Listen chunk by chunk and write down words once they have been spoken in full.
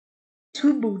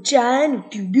Tubu-chan.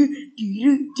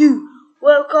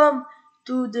 Welcome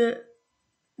to the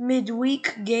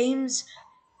midweek games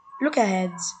look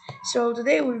aheads. So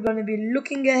today we're going to be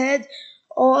looking ahead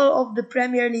all of the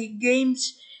Premier League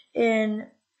games in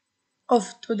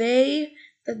of today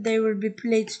that they will be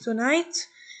played tonight,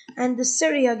 and the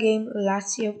Serie A game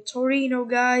Lazio Torino,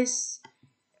 guys.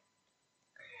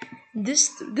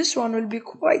 This one will be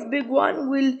quite big one.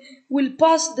 Will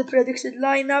pass the predicted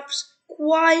lineups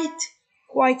quite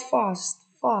fast.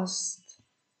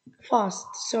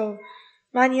 So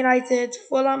Man United,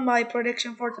 Fulham. My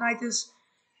prediction for tonight is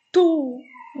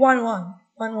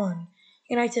 2-1-1.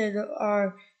 United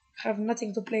are have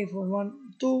nothing to play for.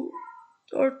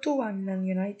 2-1 Man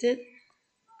United.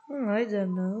 I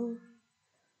don't know.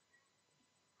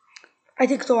 I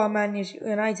think 2-1 Man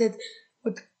United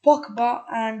with Pogba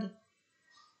and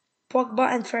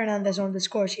Fernandez on the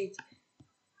score sheet.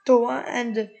 Toa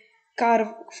and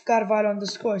Carvalho on the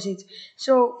score sheet.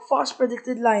 So fast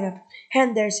predicted lineup: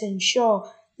 Henderson, Shaw,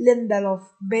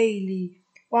 Lindelof, Bailey,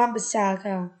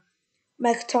 Wan-Bissaka,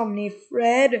 McTominay,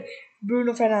 Fred,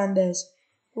 Bruno Fernandes,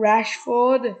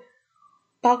 Rashford,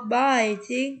 Pogba, I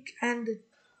think, and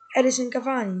Edison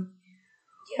Cavani.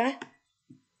 Yeah,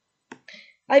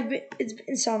 it's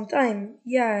been some time.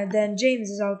 Yeah, then James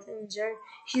is out injured.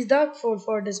 He's doubtful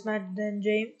for this match. Then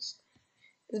James.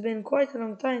 It's been quite a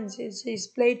long time since he's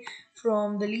played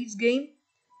from the Leeds game.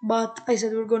 But I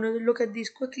said we're going to look at these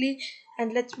quickly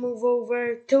and let's move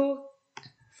over to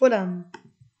Fulham.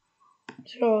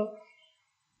 So,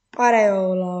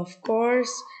 Areola, of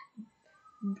course,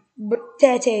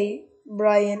 Tete,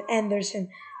 Brian Anderson,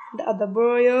 and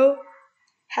Adebayo,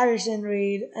 Harrison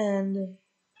Reed and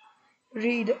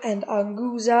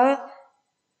Anguza.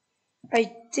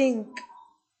 I think,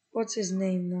 what's his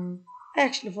name now? I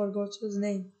actually forgot his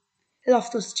name.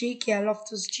 Loftus-Cheek,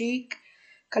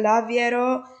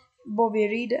 Calaviero, Bobby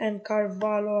Reed, and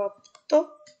Carvalho up top.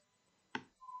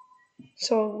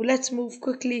 So let's move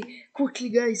quickly,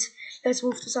 guys. Let's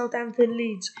move to Southampton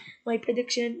Leeds. My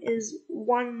prediction is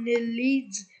 1-0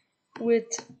 Leeds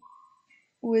with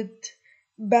with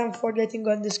Bamford getting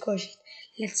on the score sheet.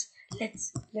 Let's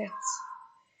let's let's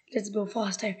let's go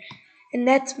faster.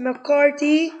 Net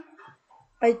McCarthy,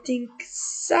 I think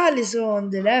Salisu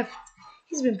on the left.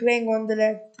 He's been playing on the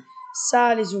left.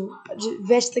 Salisu,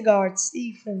 Vestergaard,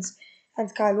 Stephens,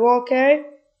 and Kyle Walker.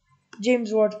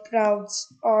 James Ward-Prowse,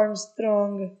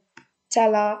 Armstrong,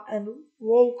 Tella, and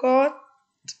Walcott.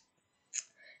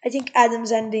 I think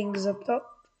Adams and Ings up top.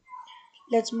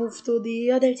 Let's move to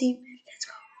the other team. Let's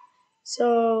go.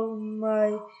 So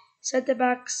my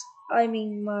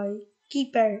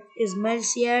keeper is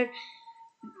Mercier,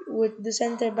 with the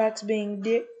center backs being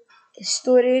the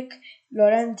Historic,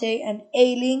 Lorente, and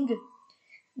Ailing.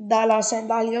 Dallas and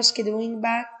Alioski, the wing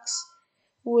backs,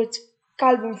 with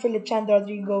Calvin Phillips and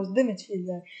Rodrigo, the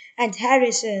midfielder, and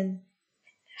Harrison,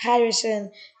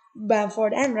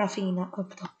 Bamford, and Rafinha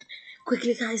up top.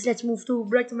 Quickly, guys, let's move to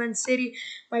Brighton Man City.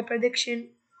 My prediction,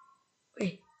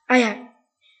 wait, I have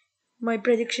my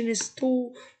prediction is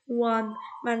 2-1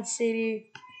 Man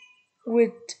City,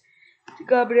 with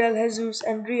Gabriel Jesus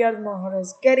and Riyad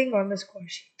Mahrez getting on the score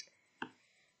sheet.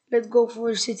 Let's go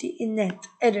for City in net.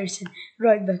 Ederson,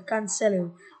 right back,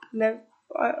 Cancelo, left,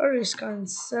 or is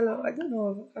Cancelo? I don't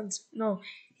know. No,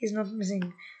 he's not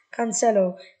missing.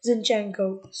 Cancelo,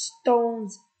 Zinchenko,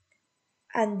 Stones,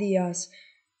 and Diaz,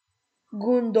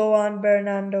 Gundogan,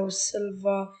 Bernardo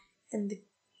Silva, and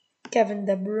Kevin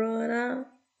De Bruyne,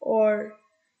 or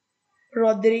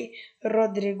Rodri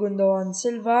Gundogan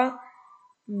Silva,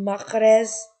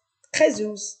 Mahrez,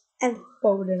 Jesus, and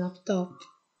Foden up top.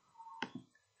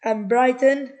 And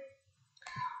Brighton,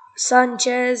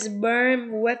 Sanchez,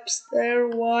 Burn, Webster,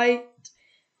 White,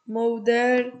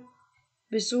 Moder,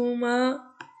 Bissouma,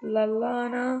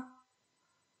 Lallana,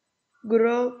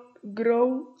 Gross.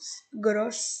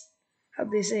 How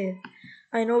do they say it?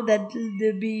 I know that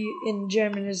the B in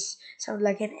German is sound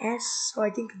like an S, so I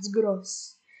think it's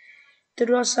Gross.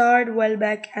 Trossard,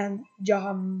 Welbeck, and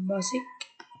Johan Basic.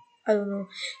 I don't know.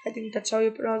 I think that's how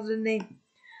you pronounce the name.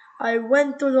 I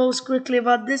went to those quickly,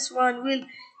 but this one will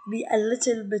be a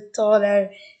little bit taller.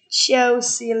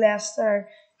 Chelsea Leicester,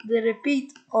 the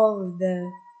repeat of the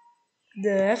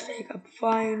FA Cup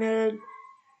final.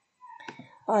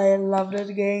 I loved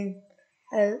that game,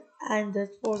 and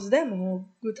it was them who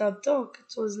good up talk.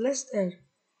 It was Leicester.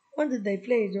 When did they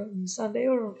play? On Sunday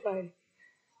or on Friday?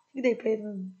 I think they played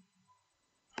on.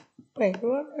 Wait,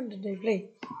 when did they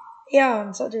play? Yeah,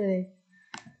 on Saturday.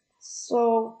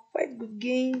 So quite good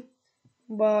game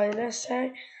by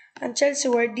Leicester, and Chelsea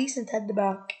were decent at the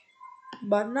back.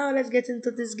 But now let's get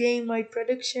into this game. My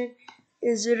prediction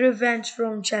is revenge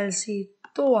from Chelsea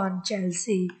to 1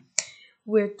 Chelsea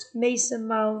with Mason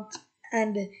Mount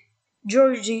and a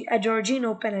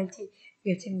Jorginho penalty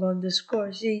getting on the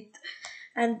score sheet.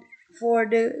 And for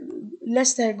the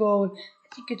Leicester goal,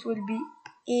 I think it will be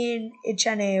in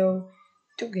Ichaneo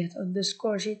to get on the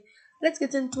score sheet. Let's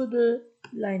get into the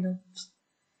lineups.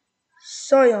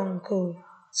 Soyuncu,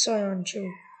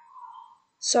 Soyuncu,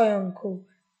 Soyuncu,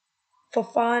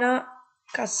 Fofana,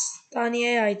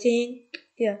 Castagne, I think,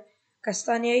 yeah,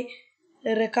 Castagne,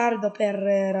 Ricardo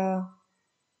Pereira,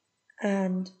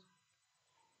 and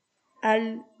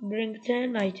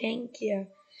Albrington, I think, yeah.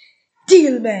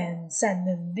 Tillmans and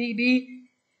then DB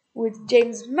with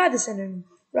James Madison in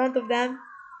front of them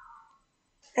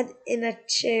and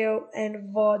Inacheo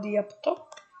and Vardy up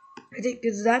top. I think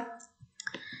it's that.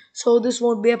 So this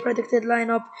won't be a predicted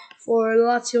lineup for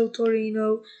Lazio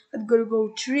Torino. I'm gonna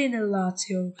go 3-0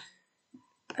 Lazio.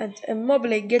 And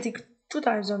Immobile getting 2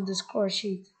 times on the score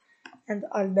sheet. And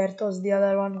Alberto's the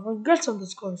other one who gets on the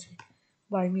score sheet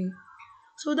by me.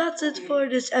 So that's it for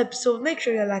this episode. Make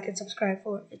sure you like and subscribe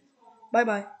for it. Bye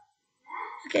bye.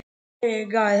 Hey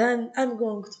guys, I'm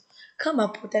going to come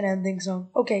up with an ending song.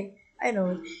 Okay, I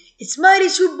know it. It's Mighty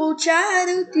Football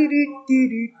Channel.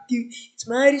 It's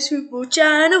Mighty Football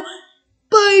Channel.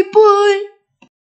 Bye bye.